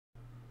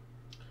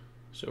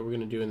So what we're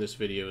going to do in this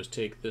video is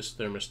take this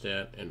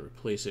thermostat and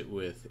replace it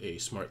with a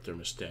smart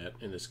thermostat,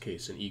 in this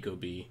case an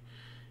Ecobee,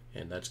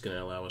 and that's going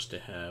to allow us to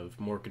have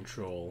more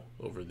control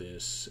over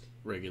this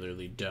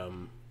regularly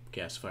dumb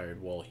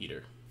gas-fired wall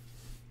heater.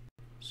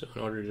 So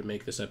in order to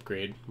make this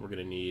upgrade, we're going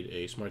to need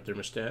a smart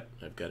thermostat.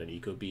 I've got an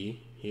Ecobee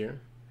here.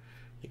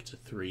 I think it's a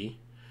 3.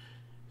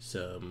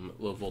 Some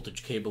low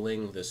voltage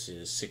cabling. This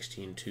is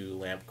 16.2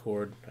 lamp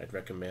cord. I'd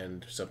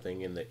recommend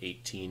something in the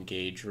 18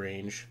 gauge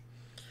range.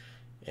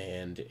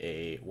 And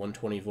a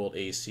 120 volt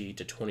AC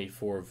to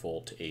 24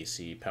 volt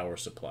AC power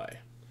supply.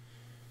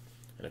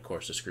 And of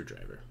course a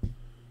screwdriver.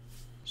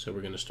 So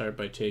we're going to start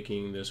by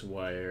taking this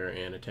wire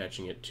and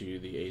attaching it to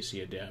the AC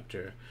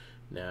adapter.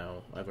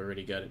 Now I've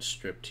already got it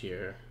stripped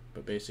here,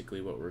 but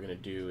basically what we're going to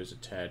do is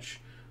attach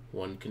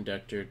one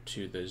conductor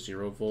to the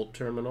 0 volt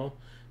terminal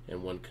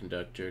and one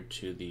conductor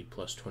to the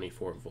plus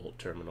 24 volt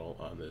terminal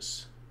on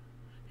this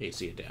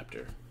AC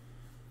adapter.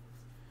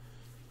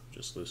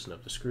 Just loosen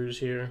up the screws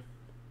here.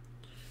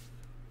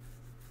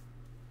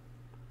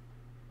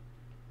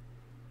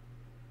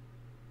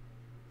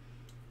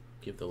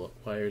 Give the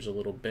wires a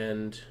little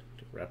bend,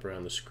 wrap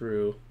around the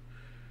screw,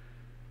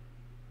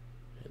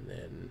 and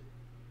then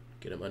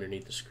get them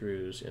underneath the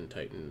screws and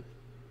tighten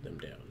them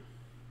down.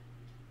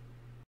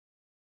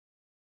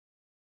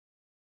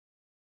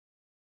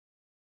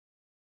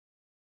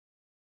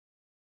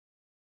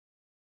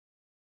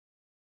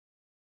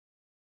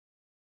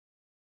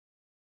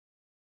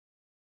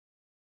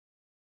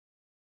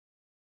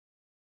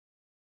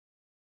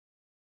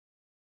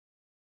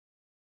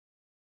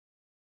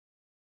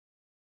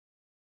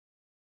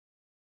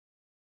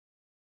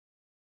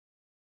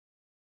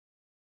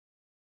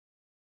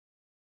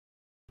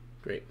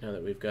 Great, now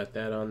that we've got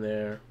that on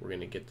there, we're going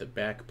to get the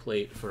back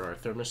plate for our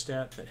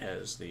thermostat that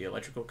has the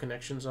electrical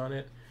connections on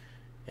it.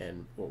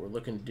 And what we're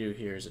looking to do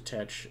here is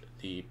attach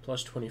the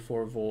plus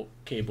 24 volt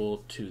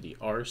cable to the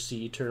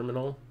RC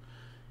terminal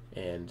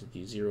and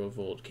the 0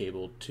 volt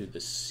cable to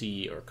the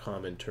C or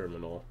common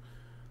terminal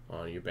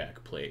on your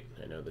back plate.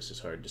 I know this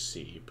is hard to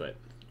see, but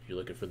you're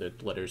looking for the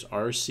letters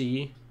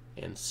RC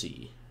and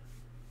C.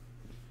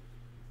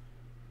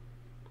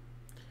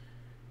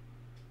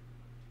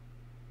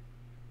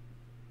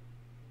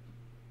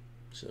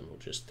 So then we'll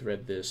just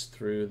thread this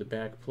through the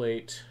back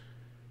plate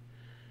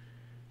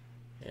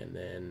and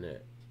then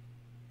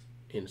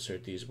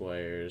insert these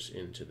wires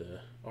into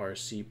the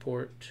RC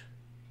port.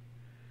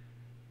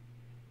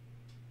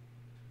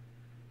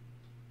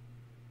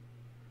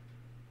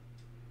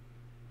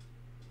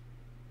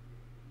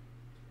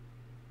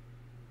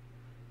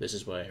 This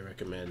is why I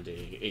recommend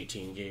a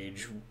 18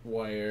 gauge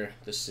wire.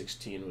 This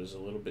 16 was a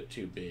little bit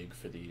too big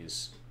for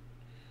these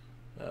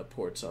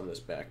ports on this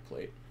back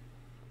plate.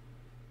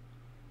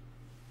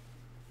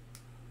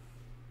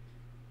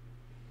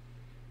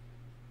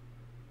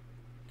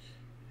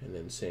 And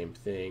then same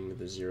thing,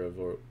 the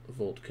 0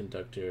 volt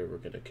conductor we're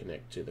going to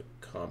connect to the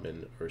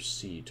common or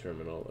C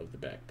terminal of the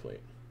back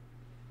plate.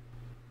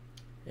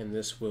 And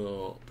this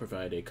will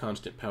provide a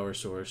constant power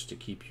source to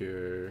keep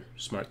your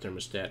smart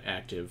thermostat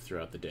active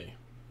throughout the day.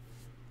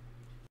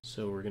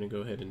 So we're going to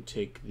go ahead and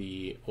take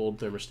the old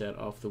thermostat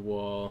off the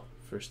wall.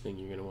 First thing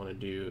you're going to want to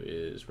do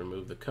is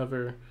remove the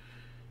cover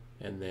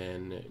and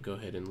then go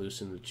ahead and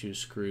loosen the 2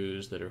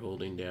 screws that are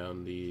holding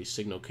down the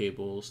signal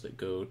cables that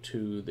go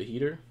to the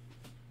heater.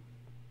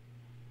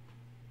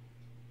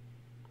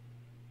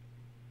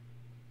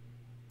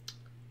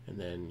 And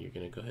then you're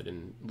going to go ahead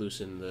and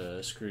loosen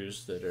the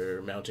screws that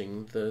are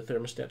mounting the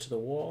thermostat to the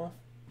wall.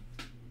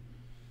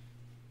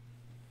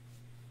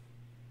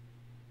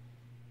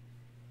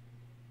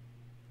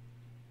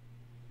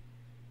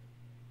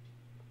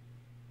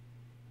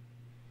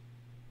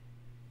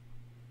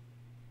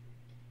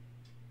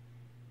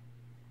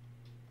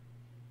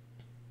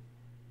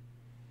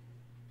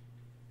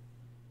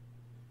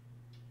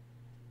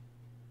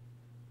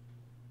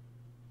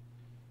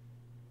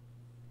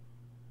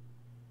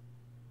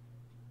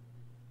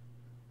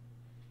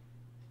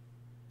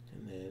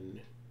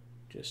 And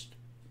just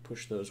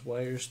push those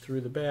wires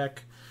through the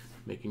back,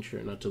 making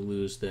sure not to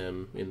lose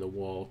them in the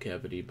wall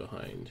cavity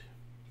behind.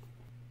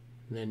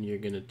 And then you're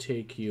going to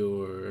take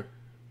your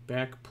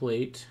back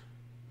plate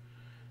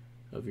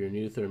of your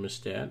new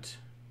thermostat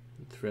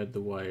and thread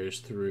the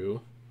wires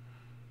through.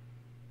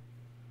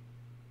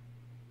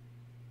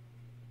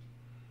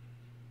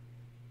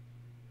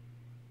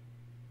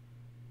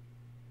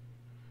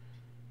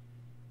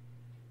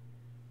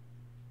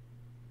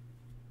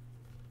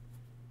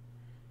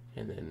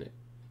 And then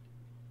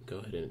go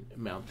ahead and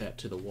mount that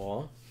to the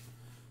wall.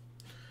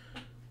 I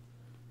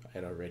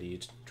had already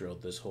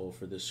drilled this hole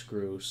for this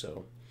screw,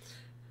 so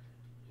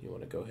you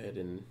want to go ahead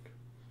and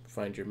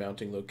find your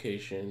mounting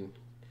location,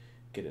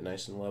 get it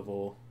nice and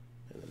level,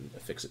 and then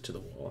affix it to the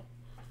wall.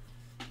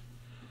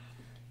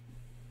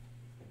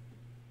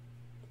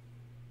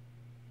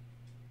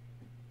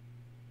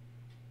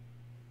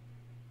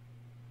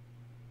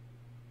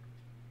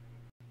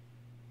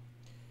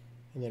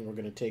 And then we're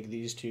going to take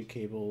these 2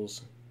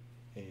 cables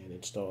and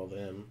install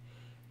them.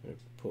 I'm going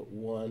to put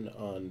one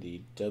on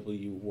the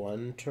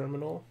W1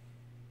 terminal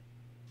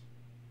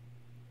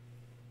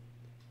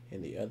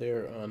and the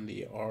other on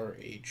the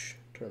RH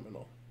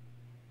terminal.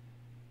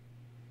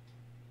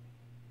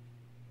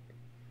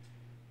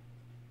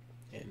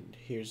 And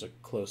here's a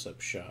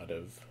close-up shot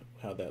of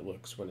how that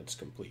looks when it's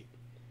complete.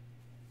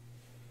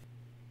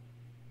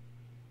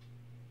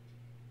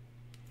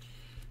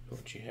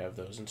 Once you have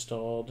those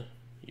installed,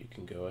 you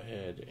can go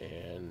ahead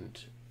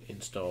and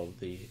install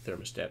the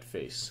thermostat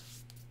face.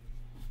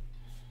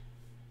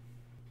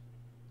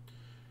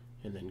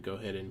 And then go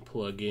ahead and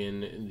plug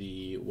in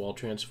the wall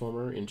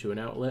transformer into an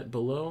outlet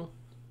below.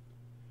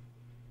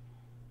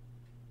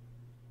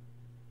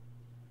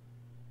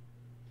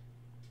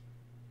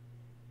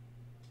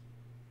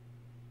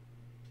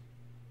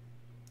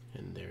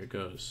 And there it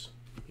goes.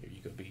 Your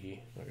Ecobee,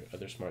 or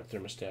other smart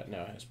thermostat,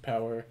 now has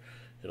power.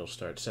 It'll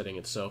start setting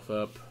itself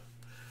up.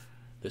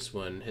 This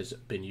one has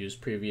been used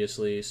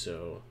previously,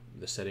 so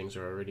the settings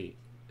are already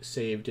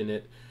saved in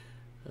it,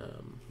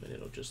 and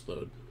it'll just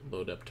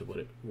load up to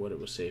what it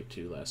was saved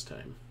to last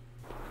time.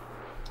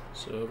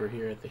 So over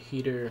here at the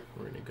heater,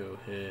 we're going to go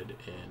ahead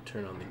and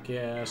turn on the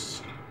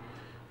gas,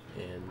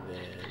 and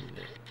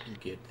then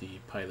get the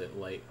pilot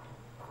light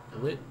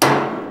lit.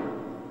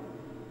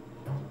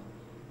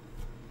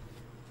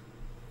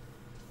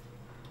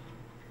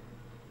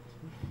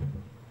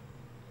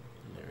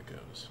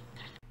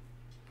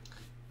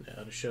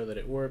 Now to show that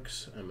it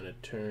works, I'm going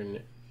to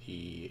turn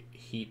the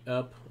heat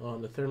up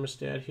on the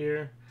thermostat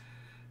here,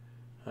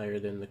 higher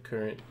than the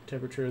current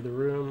temperature of the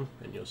room,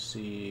 and you'll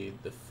see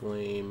the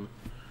flame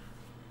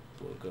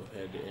will go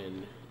ahead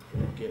and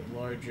get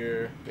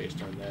larger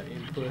based on that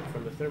input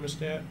from the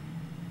thermostat.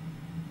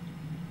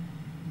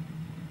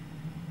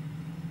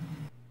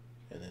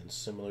 And then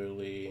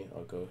similarly,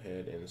 I'll go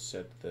ahead and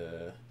set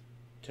the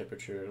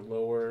temperature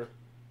lower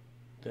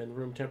than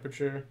room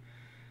temperature.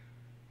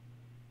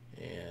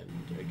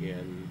 And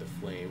again, the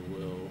flame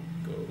will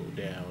go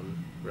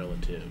down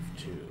relative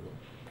to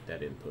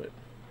that input.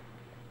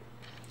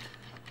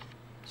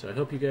 So I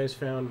hope you guys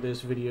found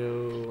this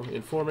video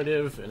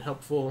informative and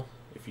helpful.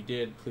 If you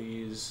did,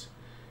 please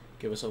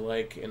give us a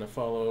like and a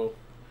follow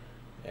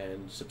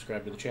and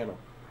subscribe to the channel.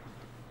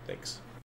 Thanks.